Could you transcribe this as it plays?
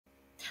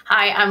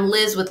Hi, I'm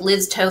Liz with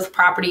Liz Toth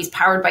Properties,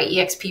 powered by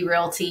EXP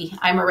Realty.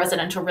 I'm a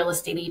residential real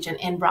estate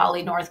agent in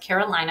Raleigh, North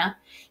Carolina,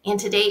 and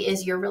today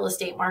is your real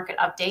estate market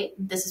update.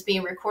 This is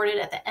being recorded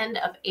at the end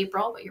of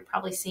April, but you're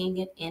probably seeing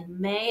it in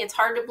May. It's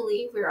hard to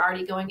believe we're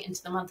already going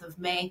into the month of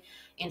May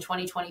in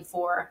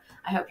 2024.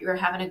 I hope you're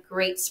having a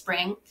great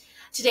spring.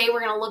 Today, we're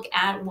going to look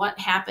at what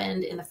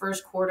happened in the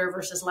first quarter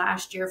versus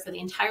last year for the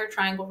entire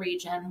Triangle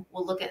region.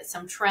 We'll look at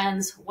some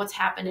trends, what's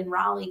happened in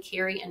Raleigh,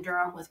 Cary, and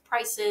Durham with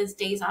prices,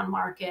 days on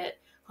market,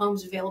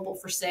 homes available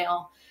for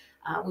sale.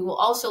 We will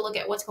also look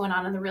at what's going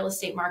on in the real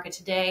estate market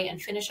today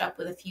and finish up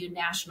with a few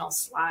national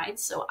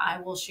slides. So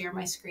I will share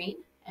my screen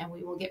and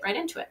we will get right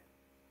into it.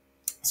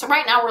 So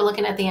right now we're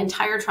looking at the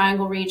entire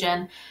Triangle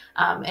region.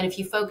 And if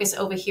you focus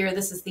over here,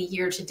 this is the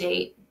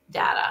year-to-date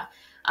data.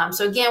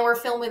 So again, we're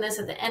filming this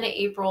at the end of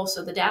April.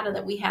 So the data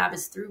that we have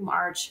is through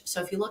March.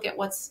 So if you look at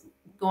what's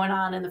going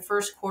on in the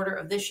first quarter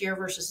of this year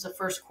versus the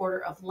first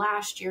quarter of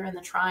last year in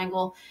the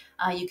Triangle,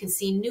 you can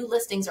see new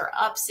listings are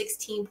up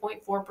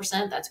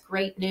 16.4%. That's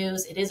great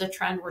news. It is a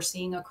trend we're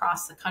seeing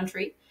across the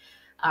country.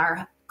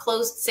 Our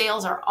closed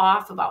sales are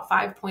off about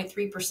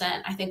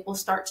 5.3%. I think we'll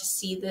start to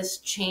see this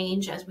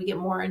change as we get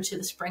more into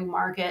the spring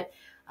market.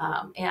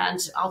 And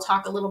I'll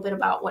talk a little bit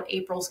about what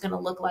April's going to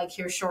look like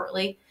here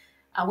shortly.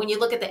 When you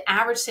look at the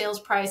average sales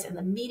price and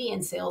the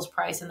median sales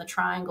price in the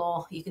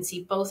Triangle, you can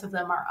see both of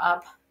them are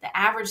up. The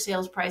average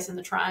sales price in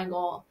the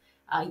Triangle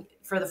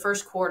for the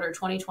first quarter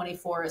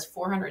 2024 is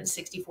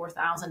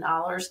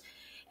 $464,000.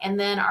 And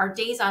then our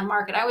days on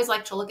market, I always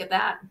like to look at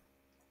that.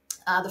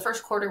 The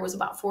first quarter was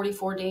about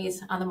 44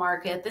 days on the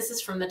market. This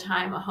is from the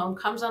time a home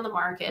comes on the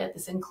market.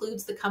 This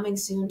includes the coming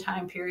soon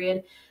time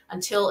period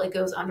until it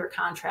goes under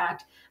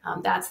contract.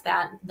 That's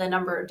the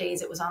number of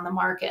days it was on the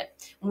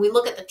market. When we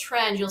look at the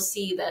trend, you'll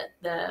see that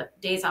the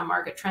days on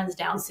market trends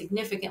down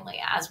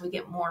significantly as we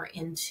get more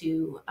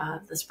into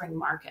the spring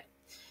market.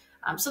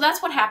 So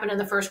that's what happened in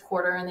the first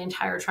quarter in the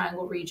entire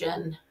Triangle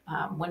region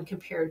when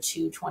compared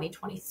to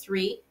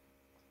 2023.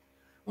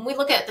 When we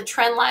look at the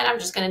trend line, I'm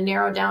just going to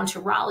narrow down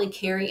to Raleigh,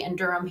 Cary, and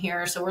Durham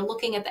here. So we're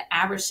looking at the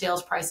average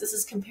sales price. This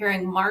is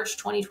comparing March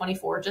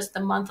 2024, just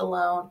the month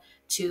alone,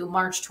 to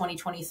March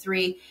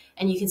 2023.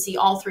 And you can see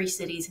all three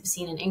cities have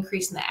seen an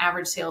increase in the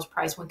average sales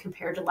price when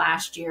compared to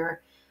last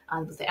year,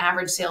 with the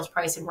average sales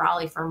price in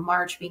Raleigh for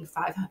March being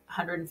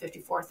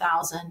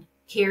 $554,000,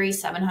 Cary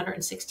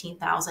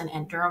 $716,000,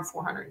 and Durham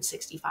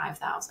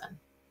 $465,000.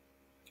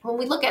 When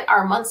we look at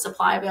our month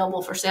supply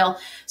available for sale,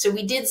 so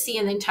we did see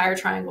in the entire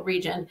Triangle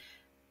region,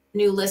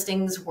 new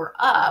listings were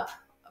up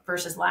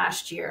versus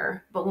last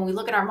year. But when we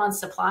look at our month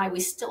supply, we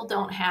still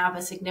don't have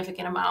a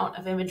significant amount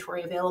of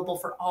inventory available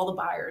for all the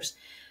buyers.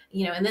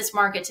 You know, in this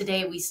market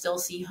today, we still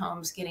see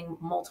homes getting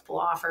multiple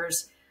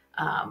offers.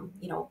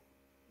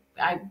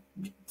 I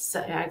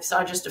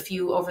saw just a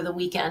few over the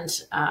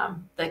weekend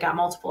that got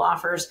multiple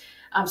offers.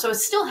 So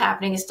it's still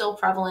happening. It's still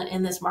prevalent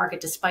in this market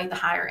despite the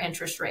higher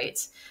interest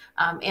rates.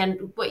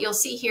 And what you'll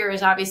see here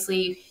is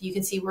obviously you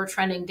can see we're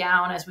trending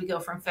down as we go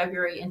from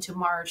February into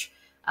March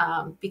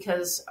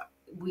because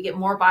we get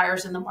more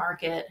buyers in the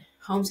market.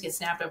 Homes get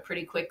snapped up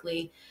pretty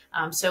quickly.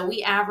 So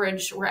we're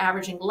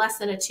averaging less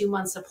than a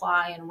 2-month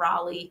supply in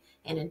Raleigh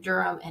and in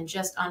Durham and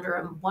just under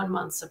a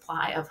 1-month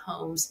supply of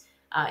homes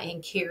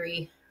in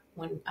Cary.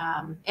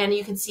 And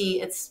you can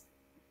see it's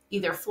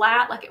either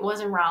flat like it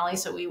was in Raleigh.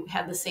 So we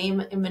had the same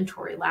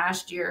inventory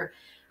last year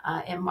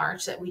in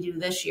March that we do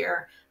this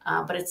year,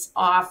 but it's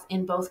off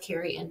in both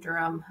Cary and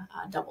Durham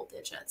double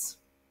digits.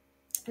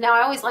 Now,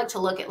 I always like to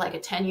look at like a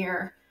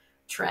 10-year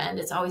trend.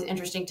 It's always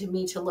interesting to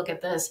me to look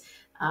at this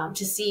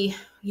to see,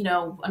 you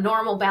know, a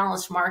normal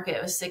balanced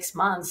market of 6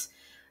 months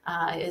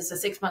is a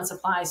 6-month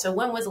supply. So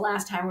when was the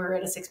last time we were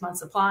at a 6-month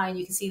supply? And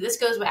you can see this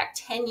goes back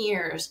 10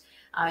 years.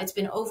 It's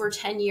been over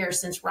 10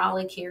 years since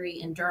Raleigh, Cary,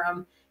 and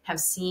Durham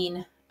have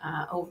seen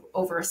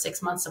over a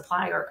 6-month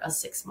supply or a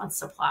 6-month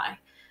supply.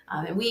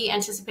 And we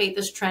anticipate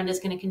this trend is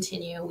going to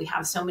continue. We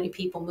have so many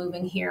people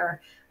moving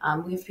here.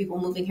 We have people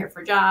moving here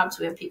for jobs.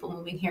 We have people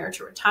moving here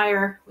to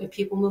retire. We have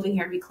people moving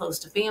here to be close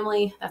to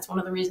family. That's one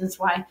of the reasons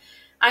why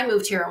I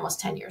moved here almost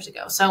 10 years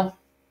ago. So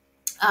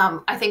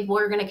I think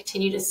we're going to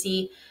continue to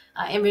see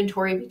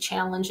inventory be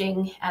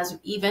challenging as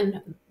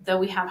even though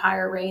we have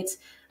higher rates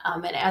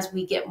and as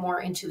we get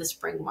more into the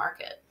spring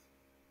market.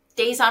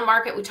 Days on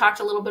market, we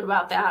talked a little bit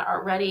about that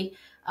already.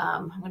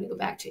 I'm going to go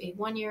back to a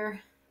 1 year.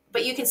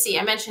 But you can see,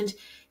 I mentioned,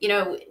 you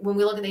know, when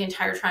we look at the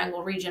entire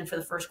Triangle region for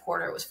the first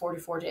quarter, it was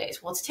 44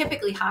 days. Well, it's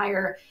typically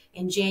higher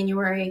in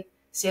January.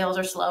 Sales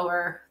are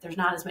slower. There's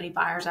not as many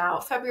buyers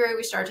out. February,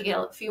 we start to get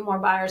a few more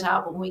buyers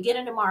out. But when we get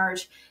into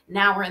March,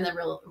 now we're in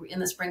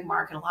the spring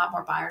market. A lot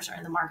more buyers are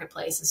in the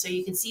marketplace. And so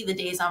you can see the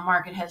days on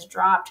market has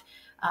dropped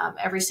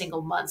every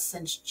single month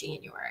since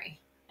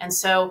January. And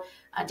so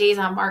days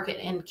on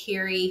market in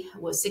Cary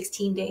was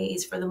 16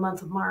 days for the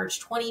month of March,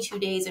 22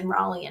 days in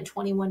Raleigh, and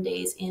 21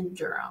 days in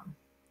Durham.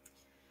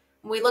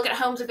 When we look at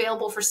homes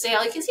available for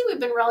sale, you can see we've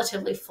been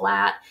relatively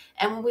flat.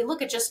 And when we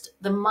look at just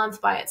the month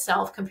by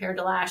itself compared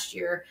to last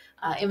year,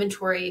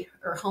 inventory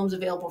or homes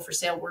available for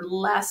sale were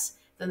less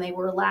than they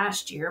were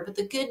last year. But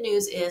the good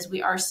news is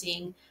we are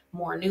seeing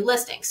more new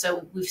listings.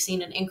 So we've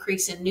seen an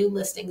increase in new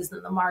listings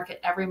in the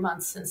market every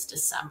month since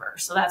December.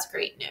 So that's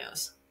great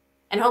news.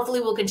 And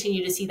hopefully we'll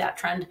continue to see that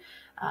trend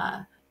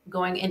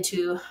going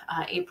into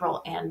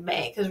April and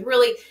May, because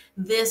really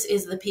this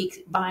is the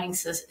peak buying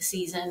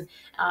season.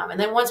 And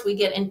then once we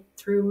get in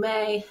through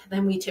May,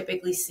 then we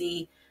typically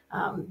see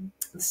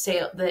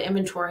the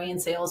inventory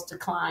and sales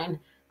decline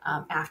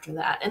after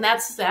that. And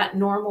that's that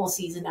normal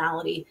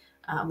seasonality.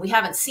 We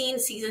haven't seen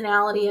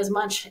seasonality as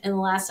much in the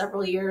last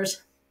several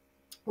years.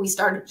 We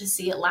started to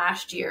see it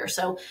last year.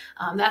 So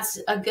that's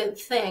a good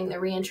thing, the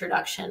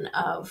reintroduction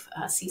of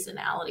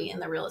seasonality in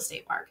the real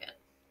estate market.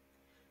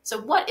 So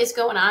what is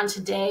going on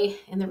today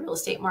in the real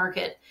estate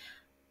market?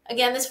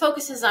 Again, this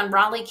focuses on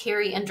Raleigh,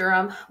 Cary, and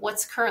Durham,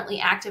 what's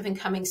currently active and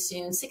coming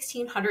soon,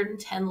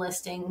 1,610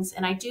 listings.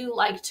 And I do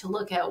like to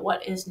look at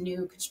what is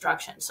new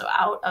construction. So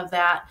out of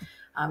that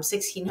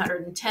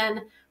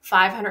 1,610,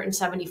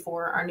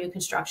 574 are new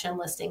construction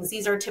listings.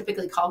 These are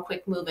typically called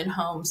quick move-in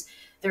homes.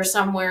 They're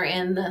somewhere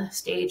in the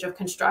stage of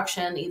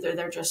construction. Either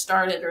they're just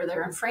started or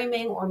they're in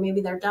framing, or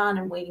maybe they're done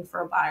and waiting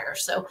for a buyer.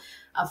 So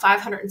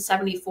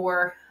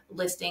 574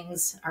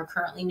 listings are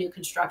currently new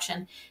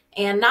construction,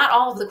 and not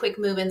all of the quick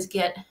move-ins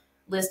get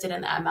listed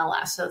in the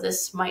MLS. So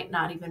this might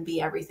not even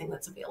be everything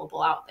that's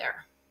available out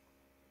there.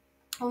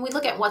 When we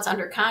look at what's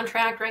under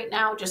contract right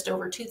now, just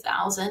over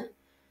 2,000.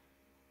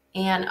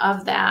 And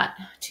of that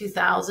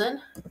 2,000,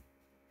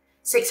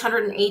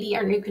 680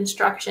 are new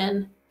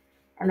construction.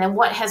 And then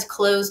what has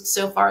closed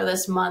so far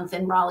this month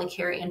in Raleigh,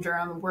 Cary, and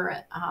Durham, we're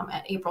at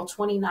April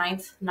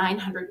 29th,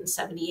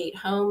 978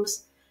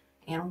 homes.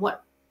 And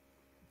what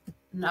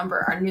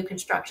number are new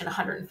construction?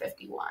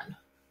 151.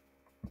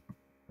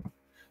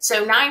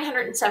 So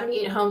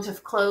 978 homes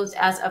have closed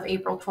as of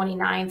April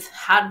 29th.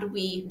 How did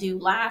we do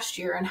last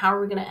year, and how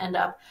are we going to end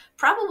up?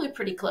 Probably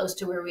pretty close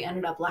to where we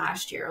ended up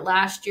last year.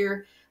 Last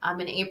year,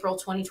 in April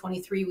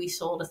 2023, we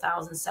sold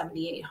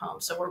 1,078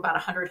 homes. So we're about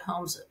 100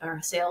 homes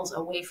or sales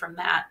away from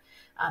that.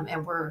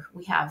 And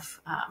we have,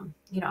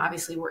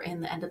 obviously we're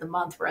in the end of the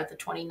month. We're at the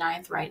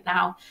 29th right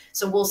now.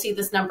 So we'll see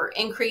this number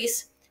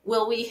increase.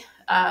 Will we?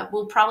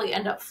 We'll probably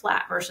end up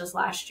flat versus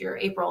last year,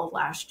 April of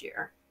last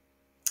year.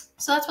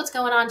 So that's what's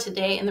going on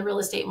today in the real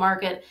estate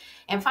market.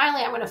 And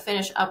finally, I'm going to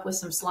finish up with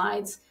some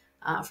slides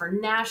for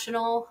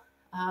national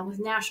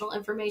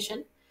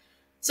information.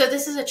 So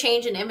this is a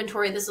change in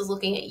inventory. This is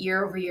looking at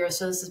year over year.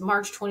 So this is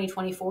March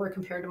 2024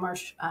 compared to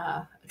March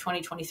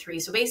 2023.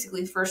 So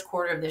basically first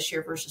quarter of this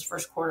year versus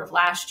first quarter of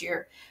last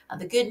year.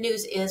 The good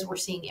news is we're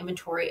seeing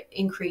inventory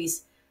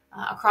increase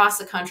across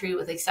the country,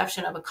 with the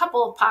exception of a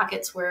couple of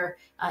pockets where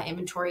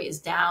inventory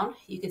is down.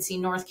 You can see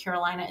North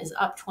Carolina is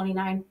up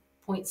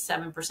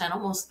 29.7%,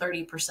 almost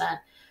 30%.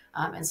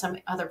 And some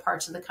other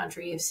parts of the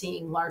country are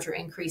seeing larger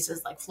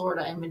increases, like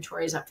Florida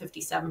inventory is up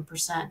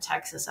 57%,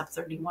 Texas up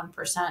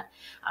 31%.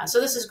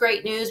 So this is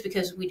great news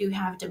because we do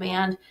have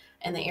demand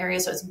in the area.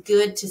 So it's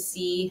good to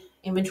see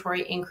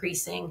inventory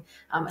increasing,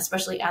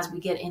 especially as we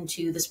get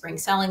into the spring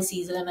selling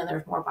season and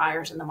there's more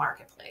buyers in the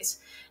marketplace.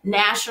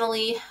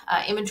 Nationally,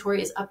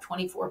 inventory is up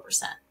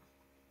 24%.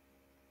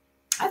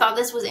 I thought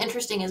this was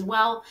interesting as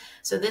well.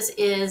 So this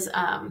is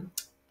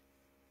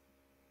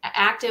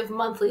active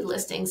monthly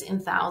listings in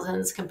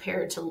thousands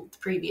compared to the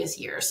previous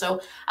year. So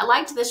I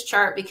liked this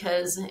chart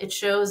because it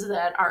shows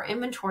that our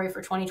inventory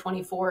for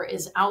 2024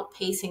 is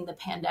outpacing the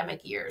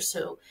pandemic years.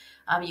 So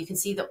you can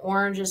see the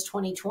orange is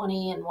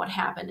 2020 and what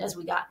happened as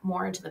we got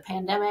more into the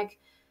pandemic.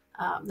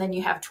 Then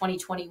you have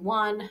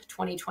 2021,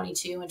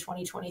 2022, and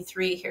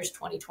 2023. Here's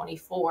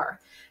 2024.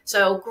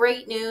 So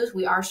great news.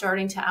 We are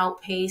starting to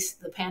outpace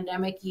the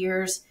pandemic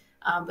years.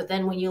 But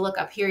then when you look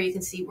up here, you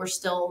can see we're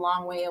still a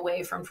long way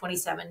away from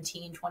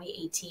 2017,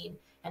 2018,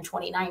 and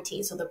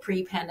 2019. So the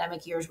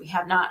pre-pandemic years, we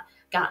have not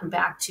gotten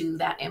back to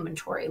that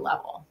inventory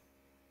level.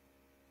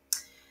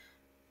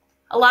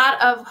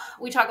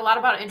 We talk a lot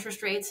about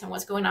interest rates and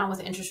what's going on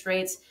with interest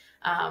rates.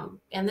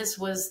 And this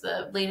was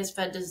the latest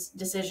Fed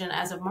decision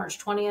as of March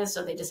 20th.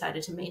 So they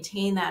decided to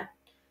maintain that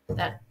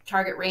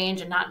target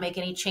range and not make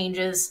any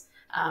changes.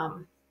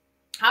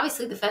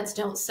 Obviously, the Feds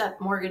don't set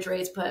mortgage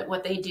rates, but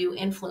what they do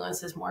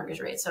influences mortgage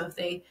rates. So if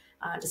they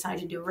decide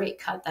to do a rate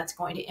cut, that's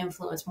going to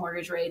influence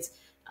mortgage rates.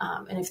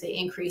 And if they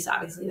increase,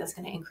 obviously, that's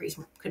going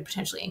to could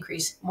potentially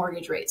increase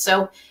mortgage rates.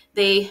 So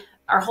they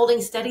are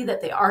holding steady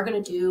that they are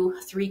going to do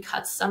 3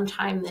 cuts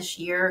sometime this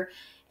year.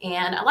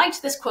 And I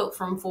liked this quote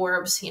from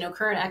Forbes.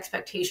 Current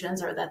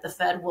expectations are that the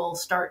Fed will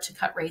start to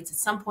cut rates at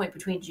some point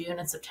between June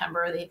and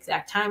September. The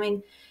exact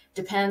timing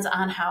depends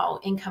on how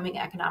incoming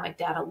economic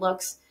data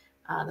looks.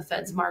 The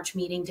Fed's March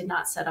meeting did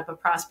not set up a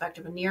prospect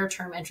of a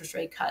near-term interest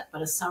rate cut,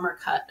 but a summer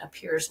cut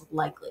appears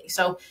likely.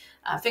 So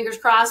fingers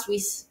crossed, we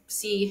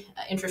see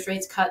interest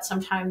rates cut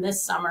sometime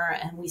this summer,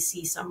 and we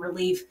see some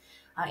relief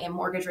in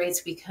mortgage rates,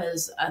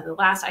 because the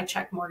last I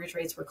checked, mortgage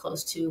rates were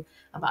close to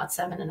about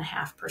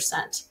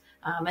 7.5%.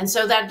 And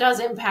so that does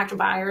impact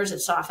buyers. It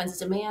softens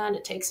demand.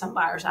 It takes some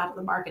buyers out of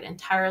the market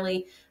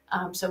entirely.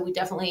 So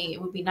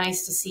it would be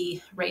nice to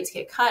see rates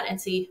get cut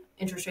and see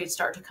interest rates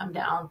start to come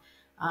down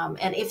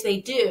And if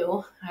they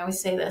do, I always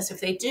say this,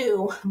 if they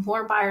do,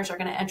 more buyers are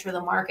going to enter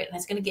the market and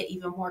it's going to get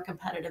even more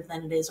competitive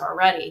than it is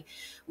already.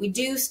 We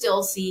do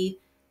still see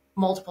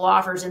multiple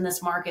offers in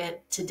this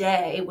market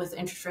today with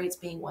interest rates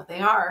being what they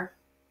are.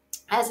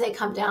 As they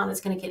come down,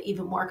 it's going to get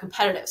even more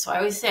competitive. So I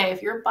always say,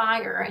 if you're a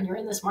buyer and you're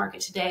in this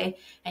market today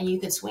and you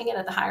can swing it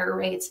at the higher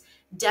rates,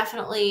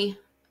 definitely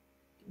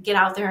get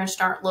out there and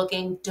start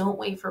looking. Don't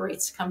wait for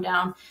rates to come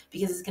down,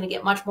 because it's going to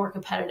get much more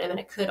competitive and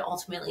it could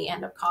ultimately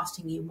end up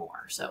costing you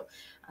more. So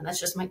that's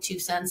just my 2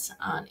 cents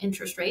on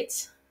interest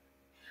rates.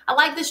 I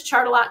like this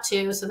chart a lot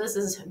too. So this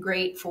is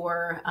great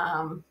for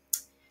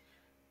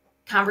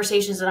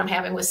conversations that I'm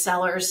having with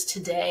sellers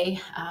today.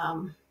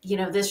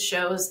 This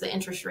shows the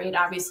interest rate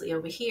obviously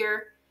over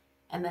here,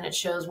 and then it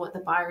shows what the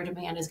buyer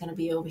demand is going to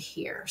be over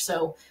here.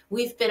 So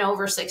we've been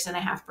over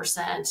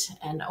 6.5%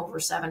 and over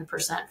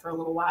 7% for a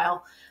little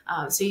while.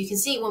 So you can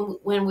see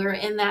when we're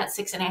in that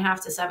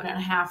 6.5% to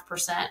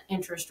 7.5%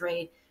 interest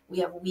rate, we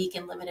have weak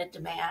and limited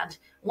demand.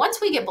 Once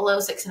we get below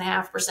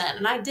 6.5%,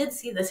 and I did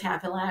see this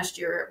happen last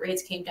year,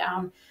 rates came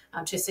down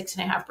to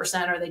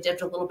 6.5%, or they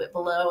dipped a little bit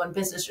below and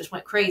business just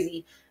went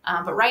crazy.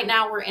 But right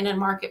now we're in a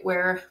market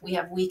where we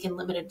have weak and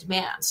limited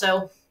demand.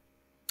 So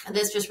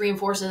this just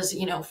reinforces,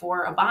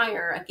 for a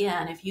buyer,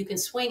 again, if you can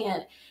swing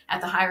it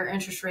at the higher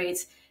interest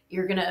rates,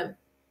 you're not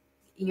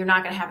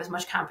going to have as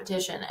much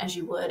competition as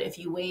you would if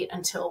you wait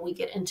until we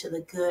get into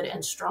the good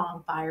and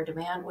strong buyer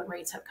demand when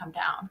rates have come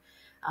down.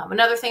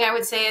 Another thing I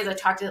would say is, I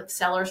talk to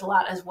sellers a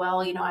lot as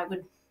well.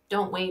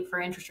 Don't wait for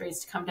interest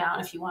rates to come down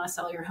if you want to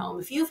sell your home.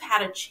 If you've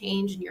had a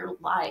change in your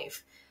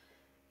life,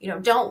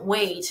 don't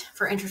wait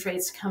for interest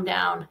rates to come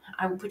down.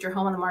 I would put your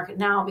home on the market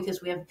now,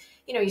 because we have,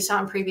 you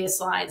saw in previous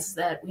slides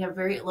that we have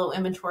very low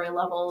inventory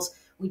levels.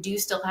 We do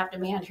still have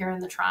demand here in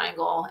the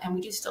triangle, and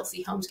we do still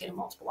see homes getting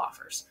multiple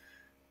offers.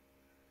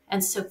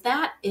 And so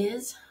that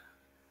is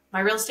my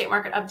real estate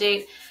market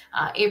update,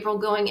 April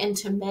going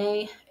into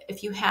May.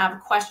 If you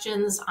have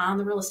questions on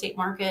the real estate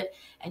market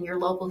and you're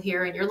local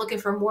here and you're looking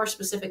for more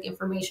specific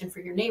information for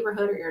your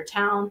neighborhood or your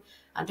town,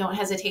 don't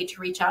hesitate to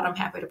reach out. I'm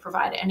happy to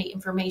provide any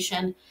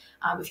information.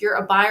 If you're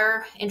a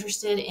buyer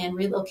interested in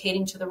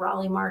relocating to the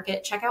Raleigh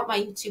market, check out my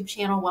YouTube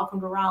channel,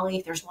 Welcome to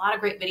Raleigh. There's a lot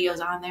of great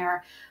videos on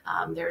there.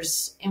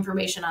 There's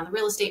information on the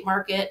real estate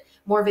market,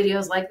 more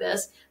videos like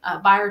this,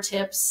 buyer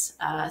tips,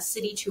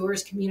 city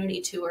tours,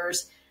 community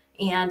tours.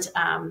 And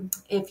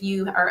if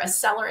you are a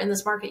seller in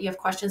this market, you have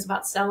questions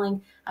about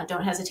selling,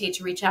 don't hesitate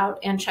to reach out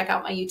and check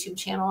out my YouTube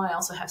channel. I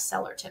also have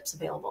seller tips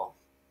available.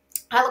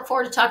 I look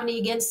forward to talking to you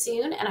again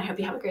soon, and I hope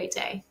you have a great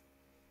day.